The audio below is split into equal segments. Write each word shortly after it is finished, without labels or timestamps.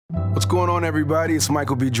What's going on, everybody? It's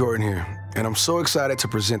Michael B. Jordan here, and I'm so excited to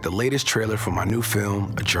present the latest trailer for my new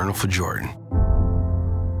film, A Journal for Jordan.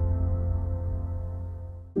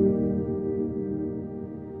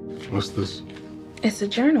 What's this? It's a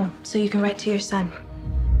journal, so you can write to your son.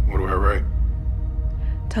 What do I write?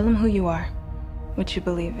 Tell him who you are, what you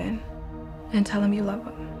believe in, and tell him you love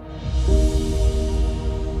him.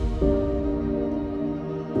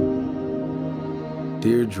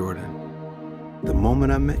 Dear Jordan, the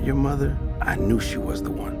moment I met your mother, I knew she was the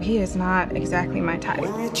one. He is not exactly my type.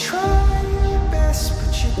 When you try your best,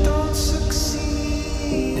 but you don't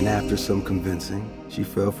succeed. And after some convincing, she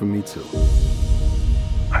fell for me too.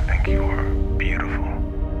 I think you are beautiful.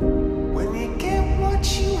 When you get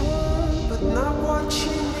what you want, but not what you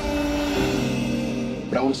need.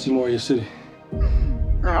 But I want to see more of your city.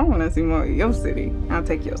 I want to see more of your city. I'll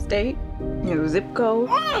take your state, your zip code.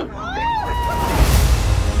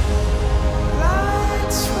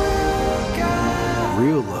 Lights will guide.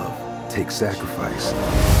 Real love takes sacrifice.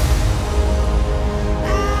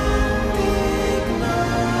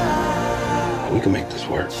 We can make this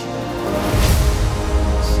work.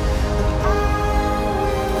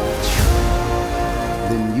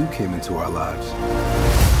 Then you came into our lives,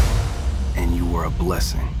 and you were a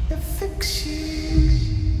blessing. Fix you.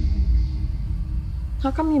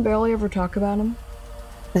 How come you barely ever talk about him?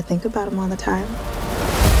 I think about him all the time.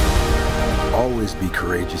 Always be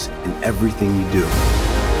courageous in everything you do,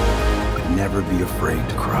 but never be afraid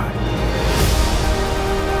to cry.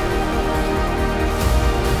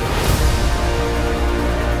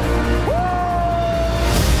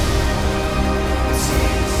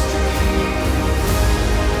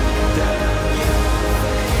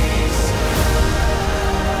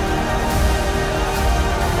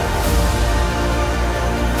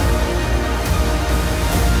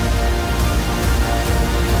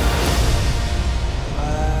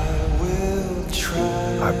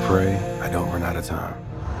 I pray I don't run out of time.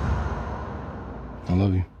 I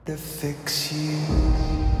love you. To fix you.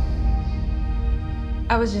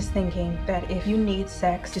 I was just thinking that if you need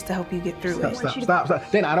sex just to help you get through it.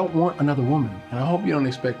 Stop. Dana, I don't want another woman. And I hope you don't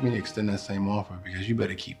expect me to extend that same offer, because you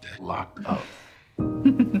better keep that locked up.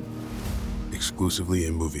 Exclusively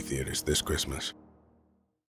in movie theaters this Christmas.